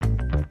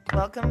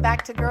Welcome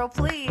back to Girl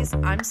Please.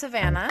 I'm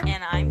Savannah.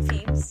 And I'm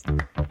Phoebes.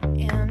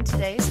 And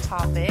today's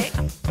topic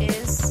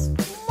is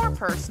more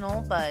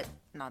personal, but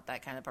not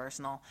that kind of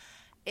personal.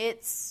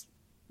 It's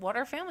what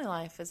our family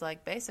life is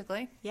like,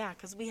 basically. Yeah,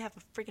 because we have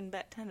a freaking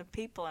ton of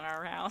people in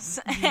our house.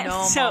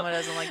 No, Mama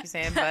doesn't like you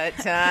saying but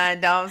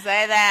don't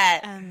say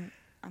that.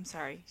 I'm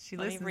sorry. She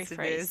Let me listens to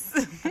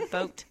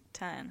rephrase.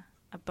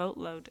 A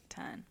boatload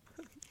ton.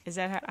 Is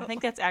that how, I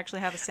think that's actually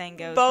how the saying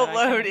goes.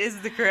 Boatload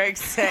is the correct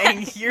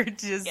saying. You're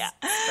just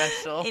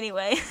special.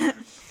 Anyway,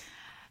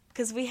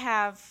 because we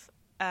have,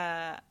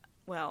 our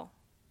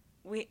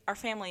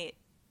family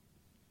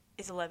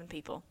is 11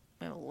 people.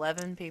 We have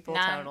 11 people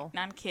total.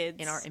 9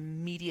 kids. In our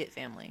immediate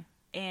family.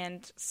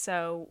 And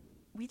so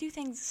we do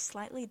things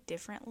slightly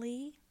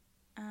differently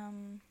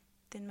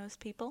than most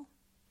people.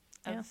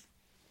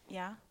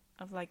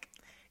 Of like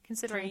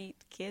considering 3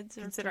 kids.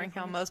 Considering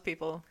how most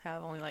people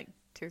have only like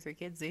 2 or 3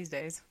 kids these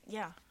days.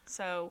 Yeah.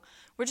 So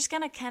we're just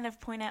going to kind of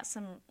point out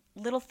some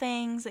little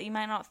things that you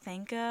might not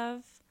think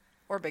of.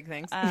 Or big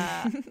things.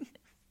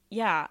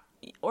 Yeah.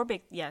 Or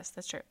big, yes,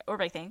 that's true. Or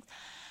big things.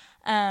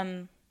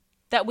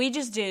 That we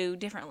just do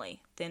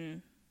differently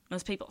than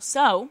most people.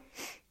 So,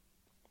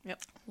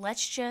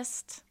 let's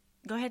just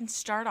go ahead and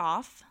start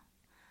off.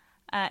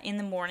 In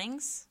the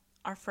mornings,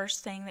 our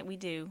first thing that we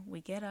do,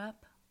 we get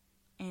up,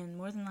 and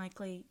more than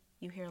likely,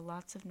 you hear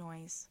lots of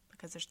noise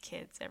because there's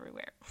kids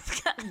everywhere.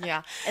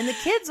 Yeah, and the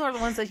kids are the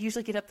ones that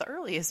usually get up the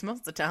earliest most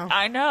of the time.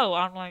 I know.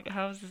 I'm like,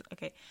 how is this?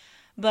 Okay.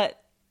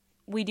 But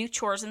we do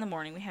chores in the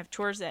morning. We have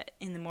chores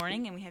in the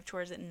morning, and we have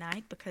chores at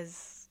night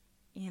because,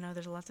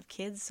 there's lots of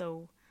kids,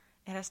 so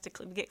it has to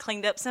get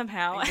cleaned up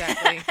somehow.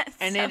 Exactly.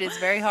 And it is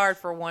very hard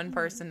for one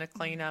person to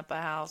clean up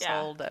a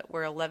household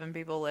where 11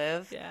 people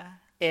live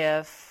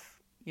if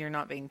you're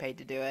not being paid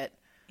to do it.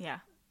 Yeah.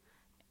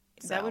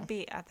 So. That would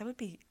be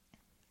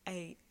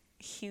a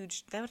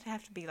huge, that would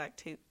have to be like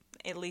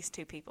at least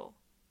 2 people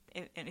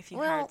if you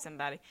hired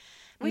somebody.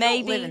 Maybe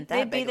don't live in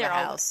that big of a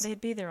house.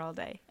 They'd be there all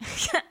day.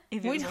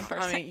 If we don't,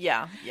 I mean,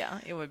 yeah,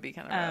 it would be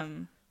kind of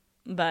rough.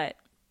 But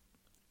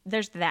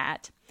there's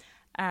that.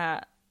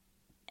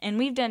 And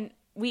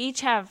we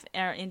each have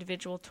our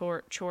individual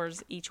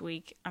chores each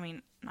week. I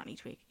mean, not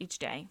each week, each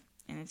day.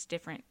 And it's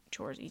different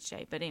chores each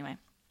day. But anyway,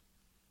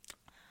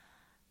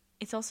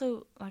 it's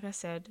also, like I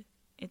said,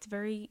 it's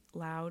very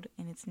loud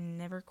and it's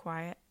never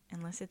quiet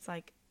unless it's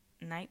like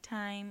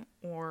nighttime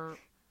or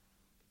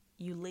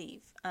you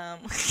leave.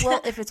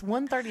 Well, if it's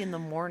 1:30 in the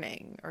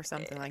morning or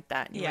something like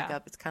that and you wake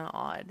up, it's kind of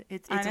odd.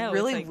 It's a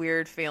really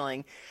weird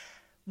feeling.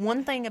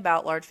 One thing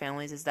about large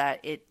families is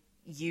that it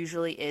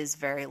usually is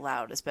very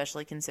loud,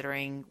 especially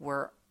considering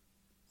we're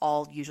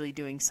all usually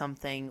doing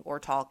something or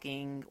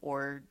talking,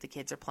 or the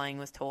kids are playing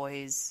with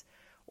toys,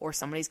 or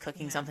somebody's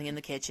cooking something in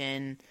the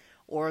kitchen,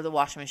 or the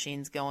washing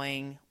machine's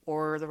going,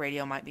 or the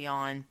radio might be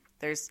on.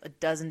 There's a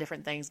dozen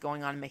different things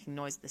going on and making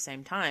noise at the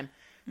same time.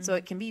 Mm-hmm. So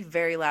it can be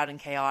very loud and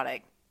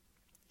chaotic.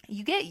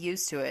 You get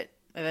used to it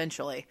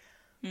eventually.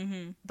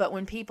 Mm-hmm. But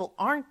when people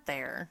aren't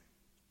there,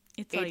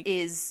 it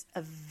is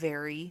a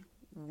very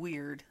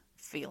weird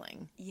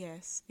feeling.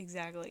 Yes,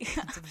 exactly.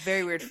 It's a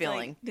very weird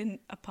feeling. Like,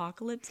 didn't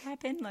apocalypse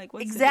happen? Like,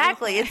 what's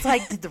exactly? It's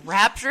like, did the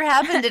rapture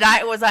happen?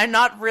 Was I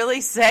not really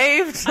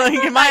saved? Like,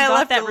 am I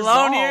left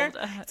alone here?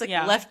 It's like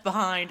Left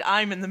Behind.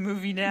 I'm in the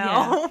movie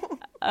now.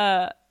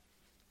 Yeah.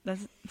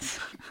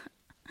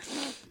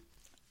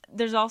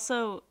 There's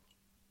also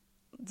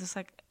just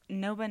like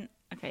nobody.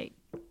 Okay,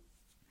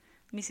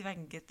 let me see if I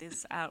can get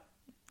this out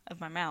of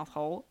my mouth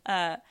hole.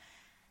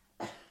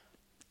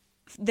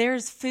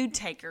 There's food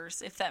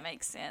takers, if that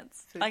makes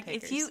sense.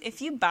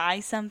 If you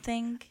buy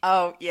something,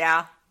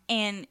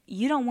 and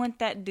you don't want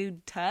that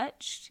dude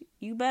touched,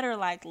 you better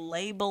like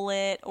label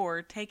it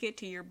or take it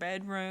to your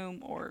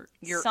bedroom or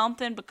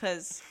something,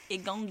 because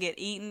it gonna get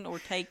eaten or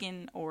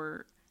taken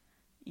or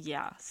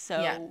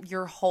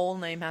your whole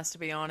name has to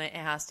be on it. It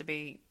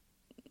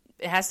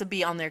has to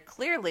be on there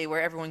clearly where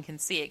everyone can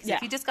see it. Because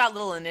if you just got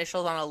little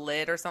initials on a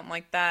lid or something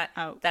like that,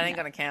 that ain't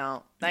going to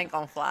count. That ain't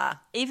going to fly.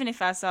 Even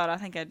if I saw it, I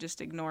think I'd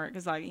just ignore it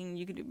because, like,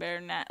 you could do better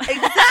than that.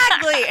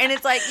 Exactly. And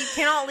it's like, you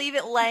cannot leave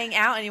it laying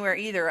out anywhere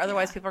either.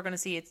 Otherwise, people are going to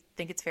see it,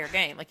 think it's fair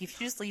game. Like,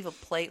 if you just leave a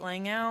plate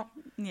laying out,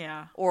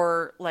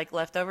 or, like,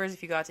 leftovers,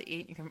 if you go out to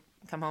eat, you can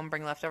come home and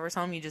bring leftovers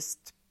home, you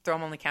just throw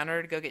them on the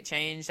counter to go get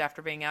changed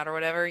after being out or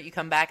whatever. You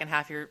come back and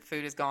half your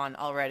food is gone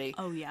already.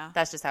 Oh, yeah.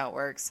 That's just how it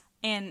works.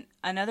 And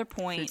another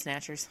point... Food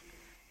snatchers.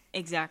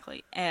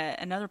 Exactly.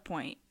 Another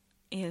point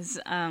is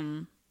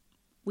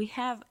we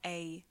have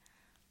a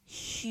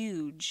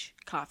huge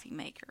coffee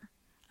maker.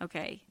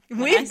 Okay.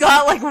 We've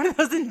got like one of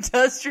those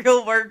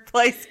industrial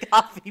workplace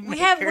coffee makers. We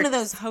have one of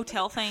those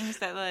hotel things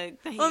that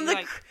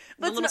the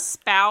little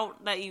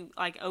spout that you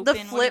like open.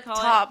 The flip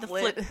top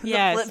lid.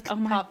 Yes. The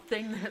flip top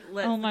thing that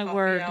lets the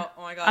coffee out.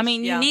 Oh my gosh. I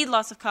mean, you need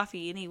lots of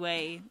coffee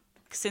anyway,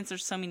 since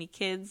there's so many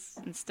kids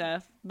and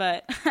stuff.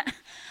 But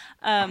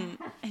and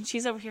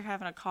she's over here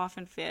having a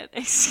coughing fit.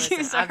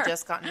 Excuse her. I've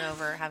just gotten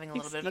over having a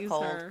little bit of a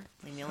cold. Her.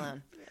 Leave me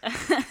alone.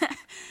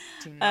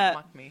 Do not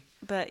mock me.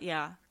 But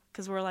yeah,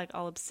 because we're like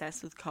all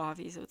obsessed with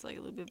coffee, so it's like a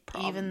little bit of a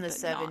problem. Even the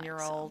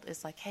 7-year-old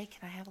is like, "Hey,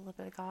 can I have a little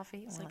bit of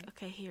coffee?" It's like,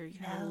 okay, here, you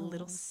can have a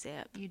little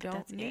sip. You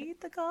don't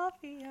need the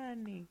coffee,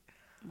 honey.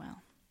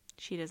 Well,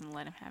 she doesn't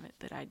let him have it,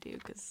 but I do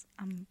because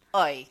I'm.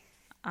 Oy.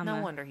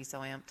 No wonder he's so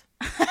amped.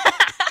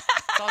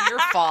 It's all your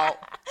fault.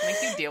 Make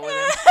you deal with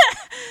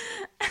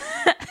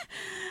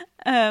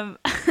him.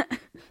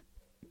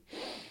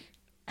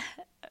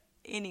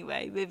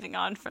 Anyway, moving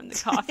on from the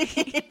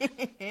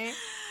coffee.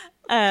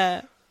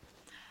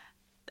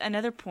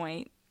 Another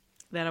point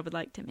that I would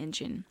like to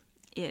mention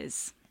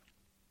is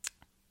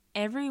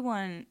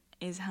everyone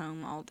is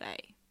home all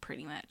day,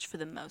 pretty much, for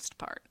the most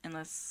part,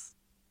 unless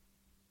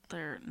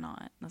they're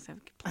not. Unless they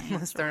have plans.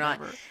 Unless they're not.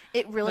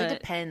 It really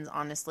depends,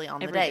 honestly,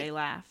 on the day. Every day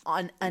laugh.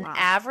 On an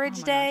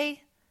average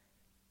day,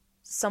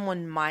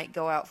 someone might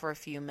go out for a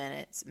few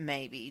minutes,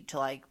 maybe, to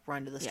like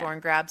run to the store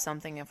and grab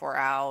something if we're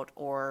out,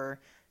 or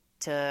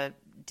to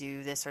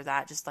do this or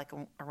that, just like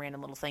a random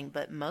little thing.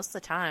 But most of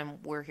the time,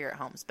 we're here at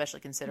home,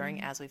 especially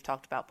considering, as we've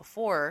talked about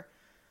before,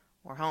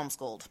 we're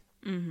homeschooled.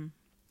 Mm-hmm.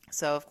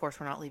 So, of course,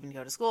 we're not leaving to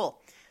go to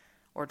school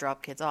or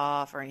drop kids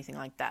off or anything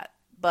like that.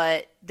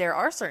 But there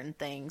are certain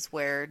things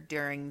where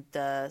during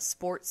the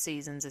sports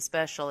seasons,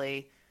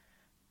 especially,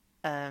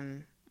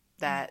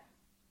 that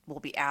we'll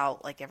be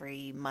out like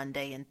every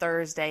Monday and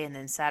Thursday, and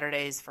then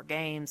Saturdays for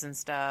games and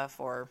stuff,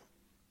 or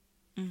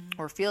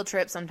field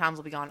trips. Sometimes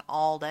we'll be gone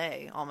all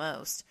day,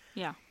 almost.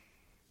 Yeah.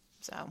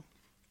 So,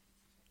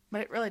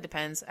 but it really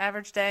depends.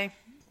 Average day,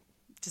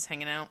 just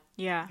hanging out.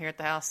 Yeah. Here at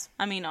the house.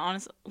 I mean,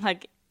 honestly,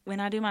 like when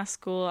I do my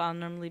school, I'll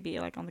normally be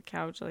like on the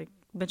couch, like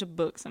a bunch of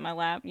books in my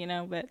lap, you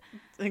know. But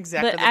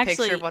exactly, the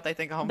picture of what they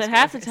think of homeschool. But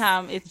half the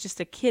time, it's just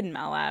a kid in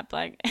my lap.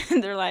 Like,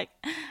 and they're like,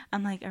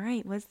 I'm like, all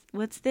right,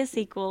 what's this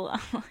equal?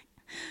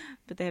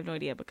 But they have no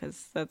idea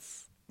because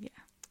that's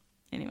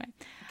Anyway,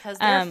 because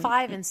they're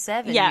 5 and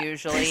 7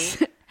 usually,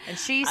 and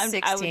she's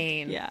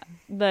 16.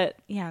 But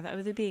that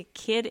would be a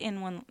kid on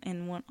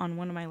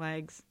one of my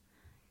legs,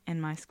 and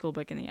my school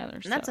book in the other.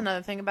 And that's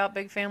another thing about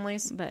big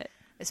families. But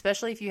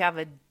especially if you have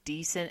a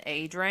decent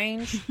age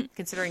range,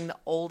 considering the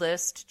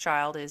oldest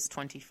child is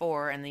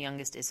 24 and the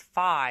youngest is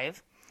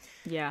 5.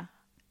 Yeah.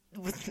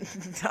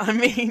 I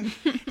mean,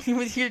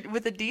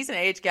 with a decent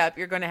age gap,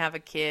 you're going to have a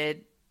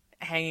kid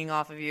hanging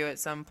off of you at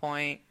some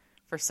point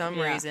for some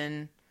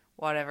reason.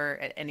 Whatever,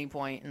 at any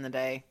point in the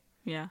day.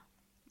 Yeah.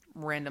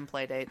 Random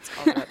play dates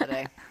all throughout the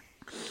day.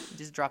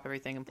 Just drop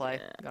everything and play.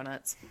 Go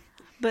nuts.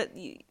 But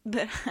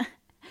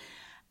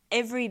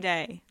every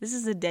day, this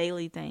is a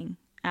daily thing.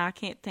 I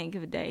can't think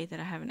of a day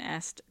that I haven't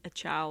asked a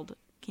child,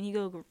 can you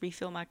go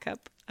refill my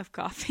cup of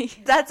coffee?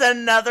 That's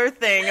another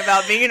thing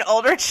about being an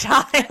older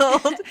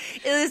child.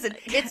 Listen,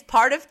 it's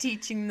part of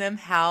teaching them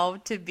how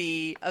to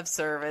be of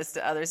service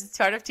to others. It's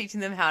part of teaching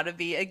them how to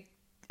be a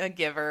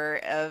giver,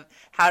 of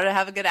how to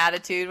have a good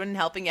attitude when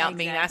helping out,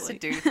 being asked to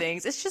do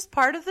things. It's just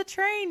part of the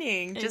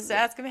training. Just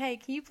ask them, hey,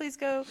 can you please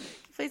go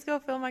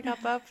fill my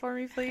cup up for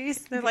me, please?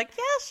 And they're like,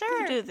 yeah,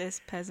 sure. You do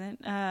this, peasant.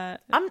 No.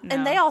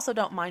 And they also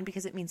don't mind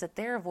because it means that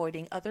they're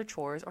avoiding other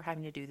chores or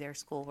having to do their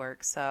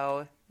schoolwork.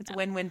 So it's a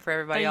win-win for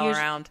everybody all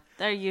around.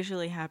 They're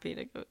usually happy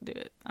to go do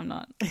it. I'm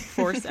not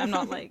forced. I'm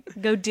not like,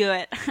 go do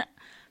it.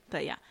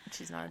 But yeah.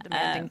 She's not a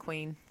demanding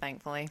queen,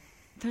 thankfully.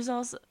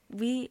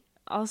 We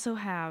also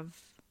have,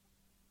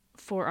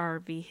 for our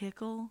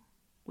vehicle,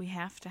 we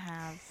have to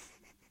have,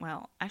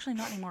 well, actually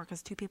not anymore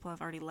because 2 people have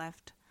already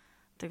left.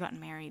 They've gotten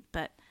married,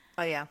 but.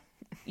 Oh, yeah.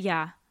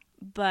 Yeah,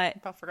 but.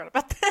 I forgot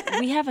about that.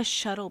 We have a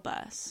shuttle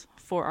bus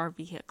for our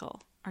vehicle.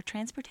 Our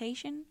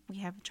transportation, we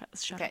have a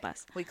shuttle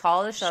bus. We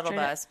call it a shuttle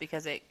bus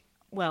because it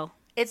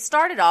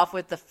started off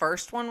with the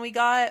first one we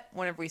got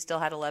whenever we still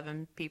had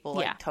 11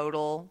 people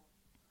total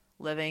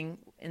living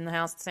in the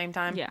house at the same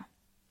time. Yeah.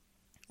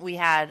 We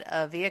had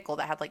a vehicle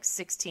that had like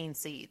 16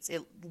 seats.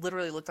 It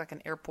literally looked like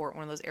an airport,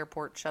 one of those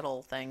airport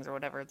shuttle things or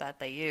whatever that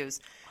they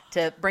use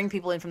to bring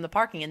people in from the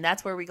parking. And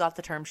that's where we got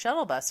the term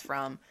shuttle bus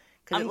from,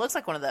 because it looks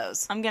like one of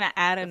those. I'm going to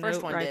add a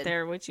note right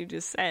there, what you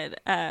just said.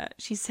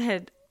 She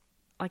said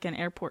like an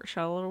airport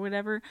shuttle or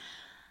whatever.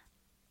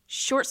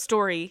 Short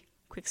story,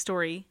 quick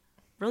story,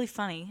 really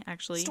funny,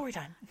 actually. Story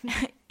time.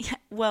 Yeah,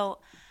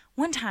 well,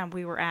 one time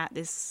we were at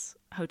this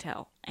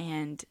hotel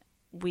and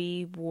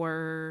we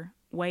were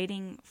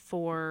waiting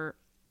for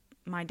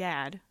my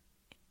dad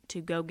to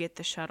go get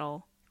the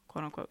shuttle,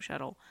 quote unquote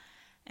shuttle,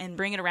 and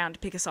bring it around to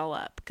pick us all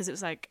up.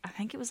 Because I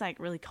think it was like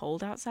really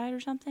cold outside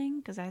or something.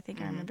 Because I think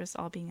I remember us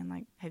all being in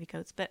like heavy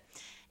coats. But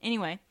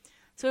anyway,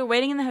 so we were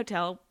waiting in the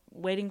hotel,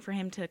 waiting for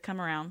him to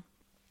come around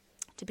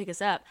to pick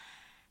us up.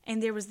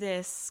 And there was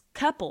this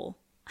couple.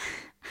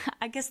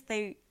 I guess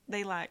they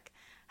like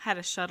had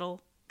a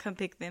shuttle come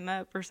pick them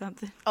up or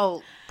something.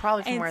 Oh,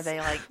 probably from where they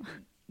like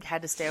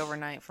had to stay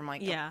overnight from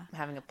like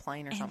having a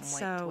plane or something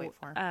to wait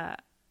for.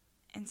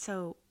 And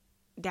so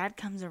Dad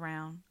comes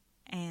around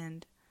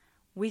and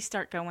we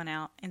start going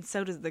out, and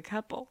so does the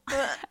couple.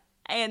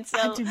 And so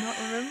I do not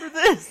remember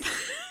this.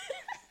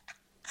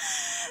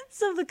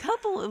 So the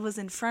couple was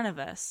in front of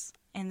us,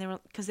 and they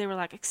were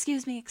like,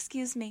 excuse me,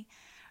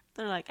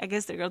 They're like, I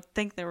guess they're going to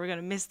think they were going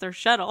to miss their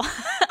shuttle.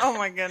 Oh,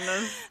 my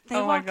goodness.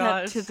 They walk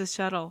up to the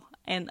shuttle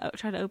and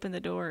try to open the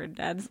door. And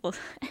Dad's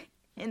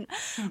and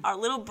our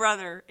little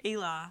brother,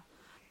 Eli,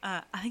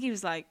 I think he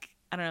was like,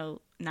 I don't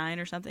know, 9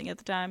 or something at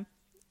the time.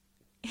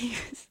 He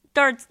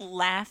starts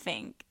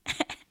laughing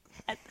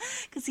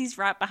because he's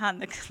right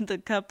behind the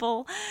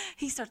couple.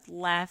 He starts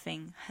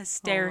laughing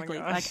hysterically,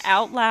 like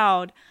out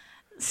loud.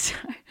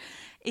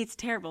 It's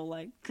terrible,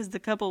 like, because the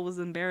couple was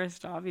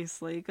embarrassed,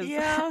 obviously.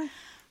 Yeah.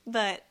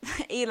 But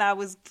Eli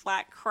was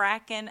like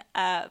cracking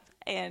up,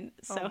 and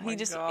so he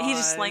just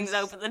slings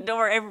open the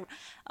door.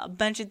 A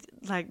bunch of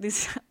like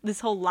this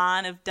whole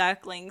line of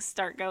ducklings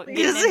start getting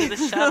into the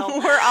shuttle.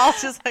 We're all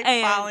just like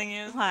following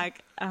you.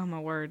 Like, oh my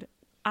word.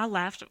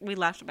 We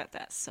laughed about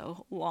that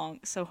so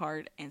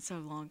hard and so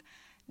long.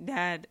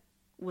 Dad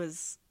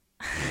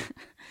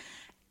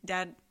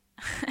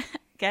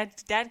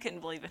couldn't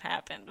believe it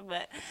happened,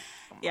 but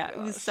it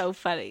was so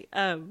funny.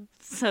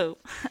 So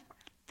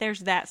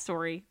there's that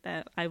story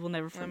that I will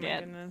never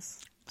forget. Oh my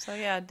goodness. So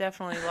yeah,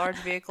 definitely large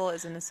vehicle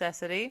is a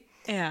necessity.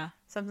 Yeah.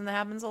 Something that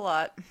happens a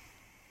lot.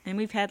 And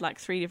we've had like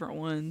 3 different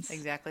ones.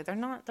 Exactly. They're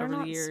not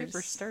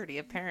super sturdy,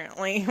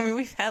 apparently. I mean,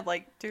 we've had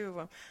like 2 of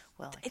them.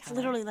 Well, it's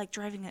literally like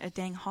driving a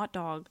dang hot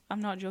dog.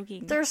 I'm not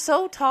joking. They're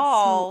so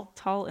tall.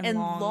 So tall and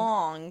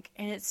long.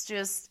 And it's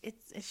just,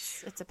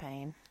 it's a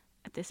pain.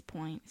 At this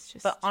point, it's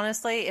just... But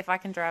honestly, if I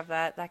can drive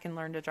that, I can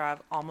learn to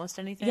drive almost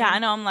anything. Yeah, I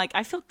know. I'm like,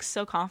 I feel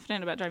so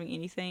confident about driving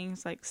anything.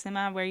 It's like,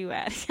 Semi, where you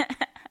at?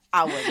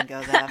 I wouldn't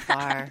go that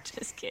far.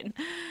 Just kidding.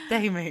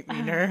 They make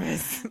me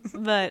nervous.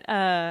 But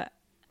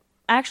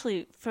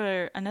actually,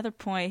 for another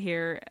point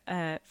here,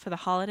 for the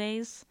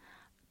holidays,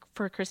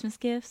 for Christmas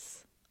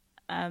gifts,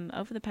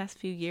 over the past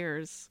few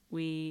years,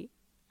 we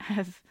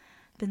have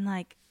been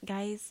like,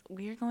 guys,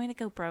 we're going to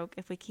go broke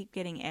if we keep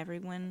getting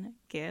everyone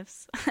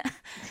gifts.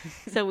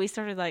 So we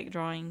started like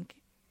drawing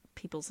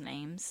people's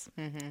names.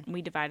 Mm-hmm.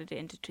 We divided it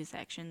into 2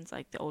 sections,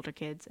 like the older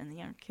kids and the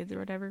younger kids or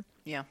whatever.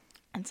 Yeah.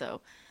 And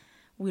so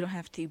we don't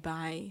have to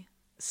buy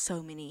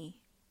so many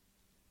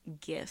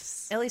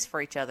gifts. At least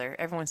for each other.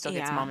 Everyone still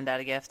gets mom and dad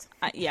a gift.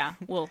 Yeah.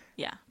 Well,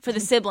 yeah. For the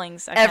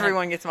siblings.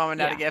 Everyone gets mom and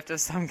dad a gift of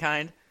some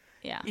kind.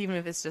 Yeah. Even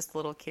if it's just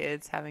little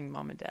kids having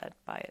mom and dad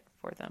buy it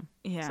for them.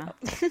 Yeah.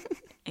 So.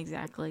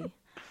 Exactly.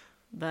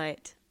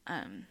 But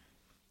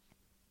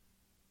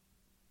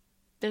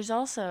there's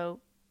also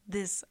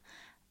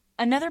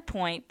another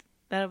point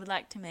that I would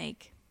like to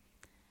make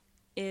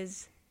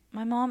is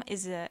my mom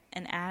is an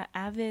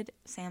avid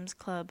Sam's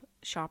Club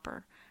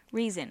shopper.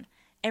 Reason,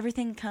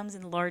 everything comes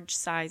in large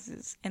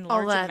sizes and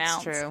large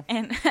amounts. True.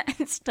 And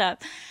stuff.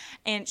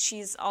 And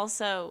she's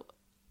also,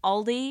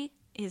 Aldi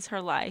is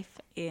her life,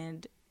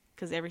 and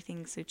because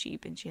everything's so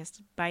cheap and she has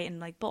to buy it in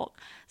like bulk.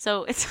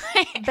 So it's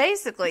like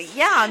basically,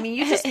 yeah. I mean,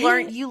 you just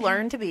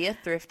learn to be a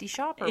thrifty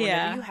shopper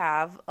whenever you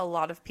have a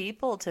lot of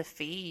people to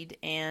feed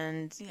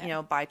and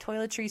buy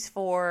toiletries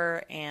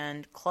for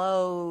and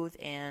clothe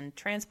and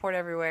transport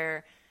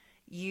everywhere.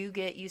 You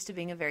get used to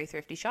being a very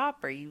thrifty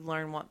shopper. You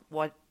learn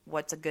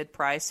what's a good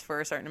price for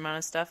a certain amount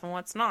of stuff and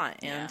what's not,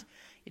 and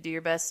you do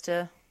your best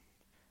to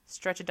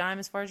stretch a dime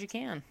as far as you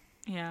can.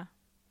 Yeah,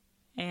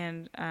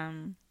 and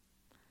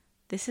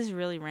this is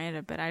really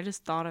random, but I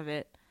just thought of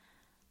it.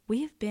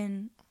 We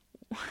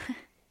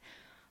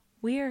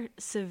are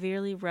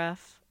severely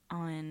rough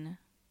on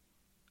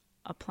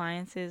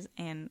appliances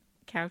and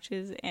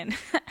couches and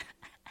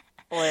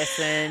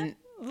listen.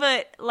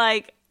 But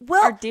like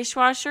our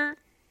dishwasher,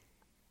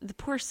 the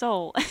poor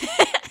soul.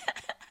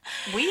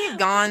 We've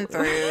gone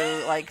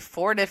through like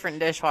 4 different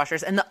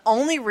dishwashers, and the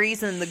only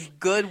reason the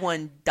good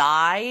one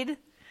died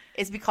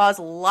is because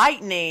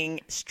lightning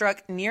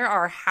struck near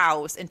our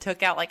house and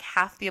took out like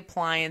half the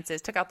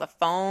appliances, took out the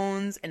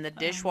phones and the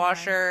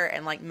dishwasher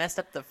and like messed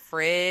up the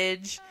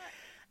fridge.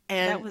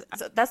 And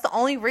so that's the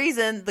only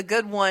reason the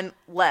good one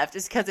left,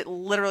 is because it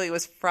literally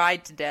was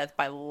fried to death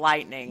by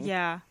lightning.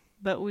 Yeah,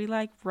 but we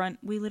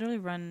literally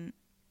run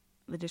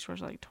the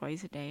dishwasher like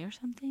twice a day or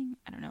something.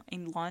 I don't know.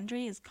 And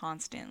laundry is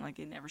constant, like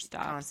it never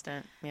stops.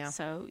 Constant, yeah.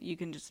 So you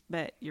can just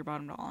bet your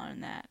bottom dollar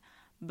on that.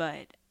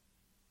 But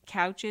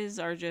couches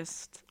are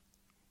just...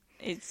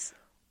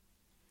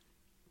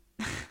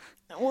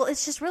 Well,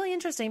 it's just really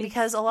interesting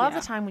because a lot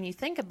of the time when you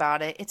think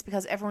about it, it's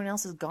because everyone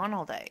else is gone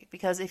all day.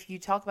 Because if you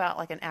talk about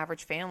like an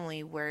average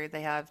family where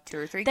they have 2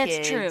 or 3 kids,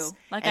 that's true.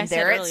 Like and I said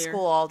they're earlier, at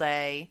school all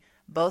day,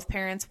 both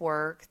parents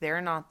work,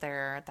 they're not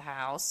there at the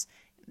house.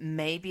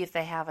 Maybe if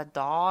they have a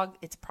dog,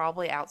 it's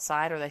probably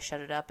outside or they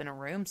shut it up in a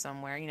room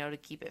somewhere, to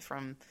keep it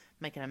from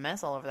making a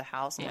mess all over the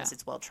house unless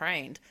it's well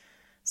trained.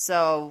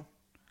 So,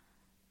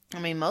 I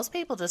mean, most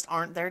people just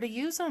aren't there to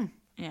use them.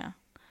 Yeah.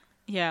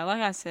 Yeah,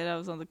 like I said,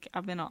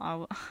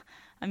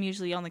 I'm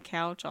usually on the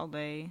couch all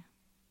day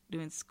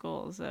doing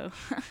school, so.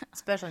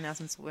 Especially now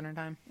since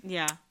wintertime.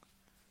 Yeah.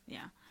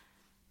 Yeah.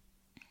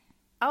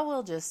 I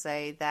will just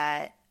say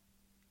that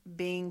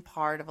being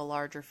part of a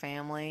larger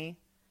family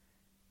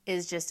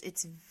is just,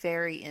 it's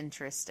very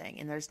interesting,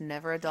 and there's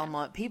never a dull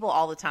moment. People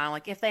all the time,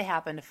 like if they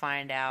happen to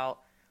find out,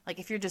 like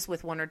if you're just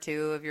with 1 or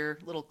 2 of your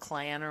little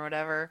clan or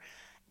whatever,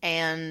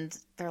 And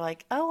they're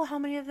like, "Oh, how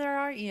many of there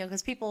are?" You know,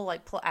 because people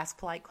like ask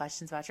polite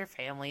questions about your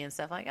family and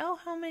stuff. Like, "Oh,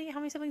 how many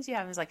siblings do you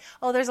have?" And it's like,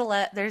 "Oh,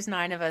 there's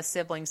 9 of us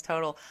siblings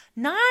total."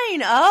 9?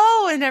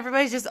 Oh, and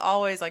everybody's just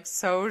always like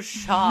so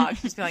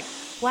shocked, just be like,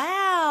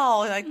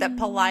 "Wow!" Like that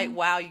polite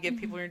wow you give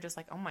people. You're just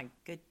like, "Oh my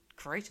good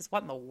gracious,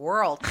 what in the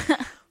world?"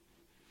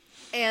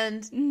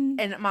 And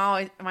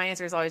my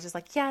answer is always just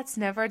like, "Yeah, it's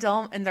never a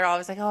dull." And they're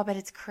always like, "Oh, but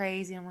it's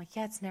crazy." I'm like,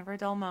 "Yeah, it's never a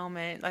dull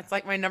moment." That's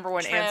like my number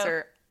one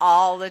answer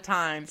all the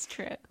time. It's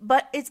true.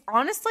 But it's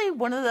honestly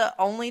one of the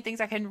only things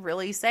I can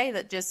really say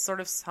that just sort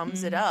of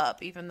sums it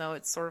up, even though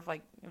it's sort of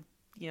like,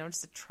 you know,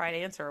 just a trite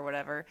answer or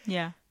whatever.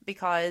 Yeah.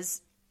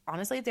 Because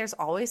honestly, there's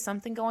always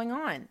something going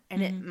on.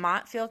 And it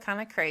might feel kind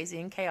of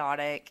crazy and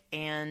chaotic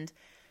and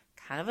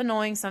kind of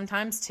annoying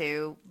sometimes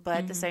too. But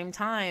at the same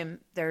time,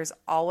 there's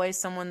always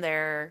someone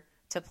there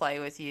to play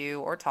with you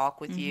or talk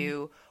with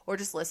you or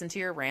just listen to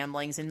your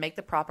ramblings and make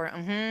the proper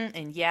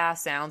and yeah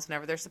sounds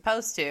whenever they're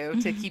supposed to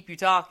keep you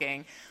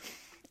talking.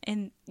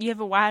 And you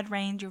have a wide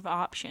range of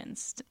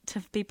options to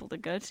people to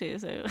go to.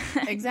 So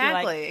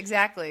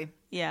Exactly.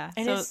 Yeah.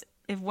 And so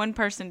if one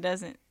person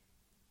doesn't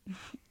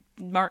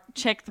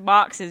check the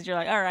boxes, you're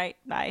like, all right,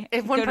 bye.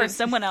 If one to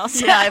someone else.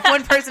 Yeah, if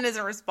one person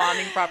isn't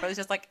responding properly, it's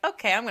just like,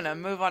 okay, I'm going to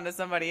move on to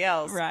somebody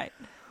else. Right.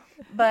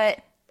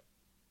 But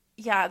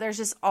yeah, there's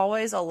just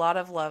always a lot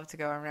of love to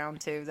go around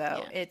too,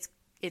 though. Yeah.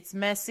 It's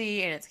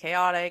messy and it's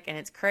chaotic and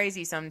it's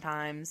crazy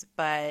sometimes,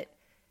 but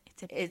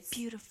it's a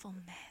beautiful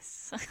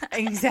mess.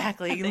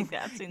 Exactly. I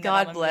think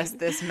God bless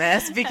this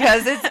mess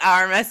because it's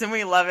our mess and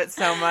we love it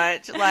so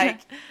much.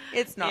 Like,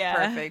 it's not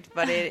perfect,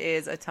 but it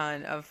is a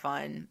ton of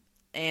fun.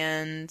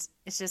 And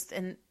it's just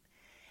and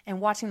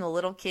watching the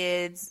little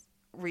kids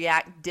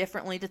react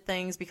differently to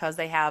things because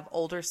they have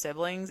older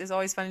siblings is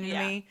always funny to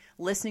me.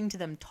 Listening to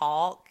them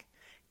talk.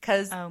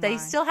 Because they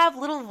still have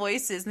little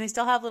voices and they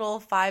still have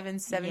little 5 and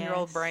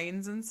 7-year-old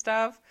brains and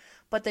stuff.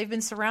 But they've been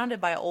surrounded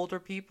by older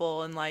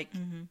people and like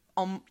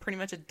pretty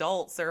much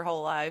adults their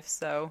whole life.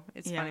 So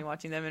it's funny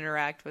watching them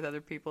interact with other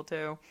people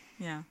too.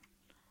 Yeah.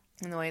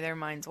 And the way their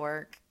minds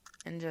work.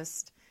 And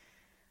just,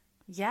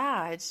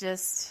 yeah,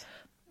 it's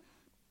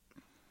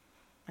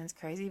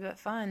crazy but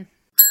fun.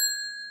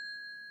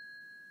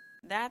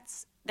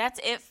 That's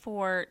it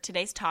for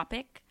today's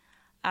topic.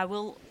 I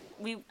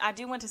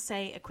do want to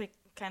say a quick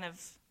kind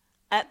of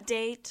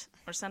update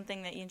or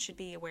something that you should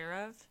be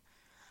aware of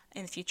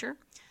in the future.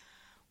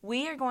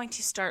 We are going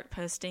to start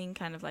posting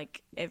kind of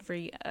like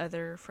every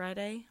other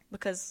Friday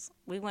because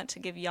we want to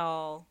give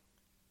y'all,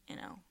 you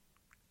know,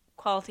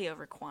 quality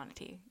over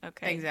quantity.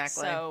 Okay.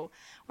 Exactly. So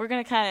we're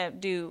going to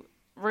kind of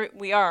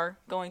we are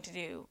going to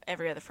do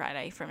every other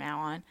Friday from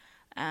now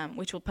on,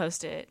 which we'll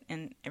post it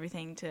and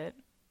everything to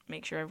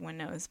make sure everyone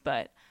knows.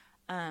 But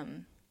I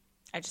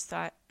just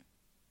thought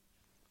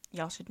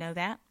y'all should know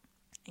that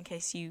in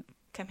case you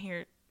come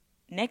here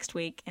next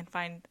week and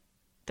find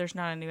there's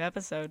not a new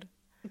episode.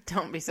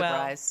 Don't be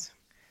surprised. Well,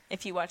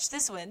 if you watched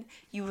this one,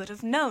 you would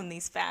have known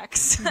these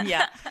facts.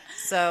 Yeah.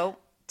 So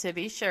to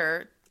be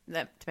sure,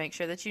 to make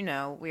sure that you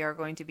know, we are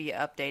going to be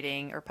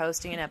updating or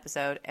posting an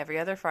episode every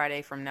other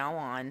Friday from now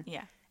on.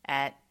 Yeah.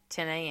 At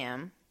 10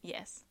 a.m.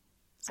 Yes.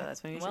 So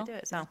that's when you should do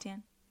it. So. Is it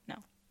 10? No.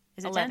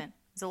 Is it 11? 10?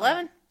 Is it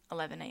 11?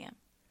 11 a.m.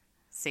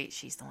 See,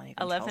 she's the one who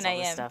controls all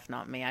this stuff,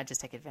 not me. I just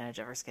take advantage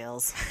of her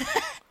skills.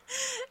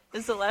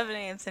 It's 11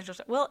 a.m. Central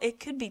Time. Well, it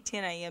could be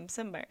 10 a.m.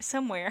 somewhere.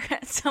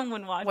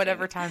 Someone watching.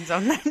 Whatever time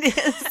zone that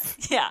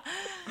is. Yeah.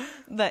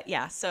 But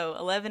yeah, so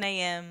 11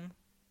 a.m.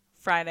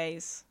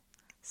 Fridays.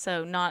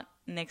 So not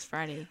next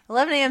Friday.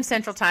 11 a.m.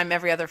 Central Time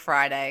every other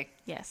Friday.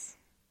 Yes.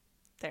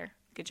 There.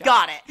 Good job.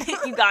 Got it.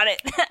 You got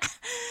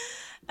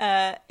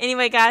it.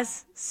 Anyway,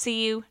 guys,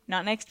 see you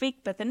not next week,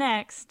 but the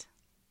next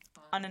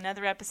on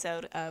another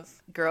episode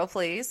of Girl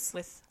Please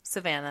with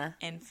Savannah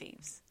and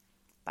Phoebes.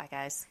 Bye,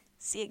 guys.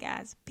 See you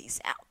guys. Peace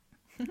out.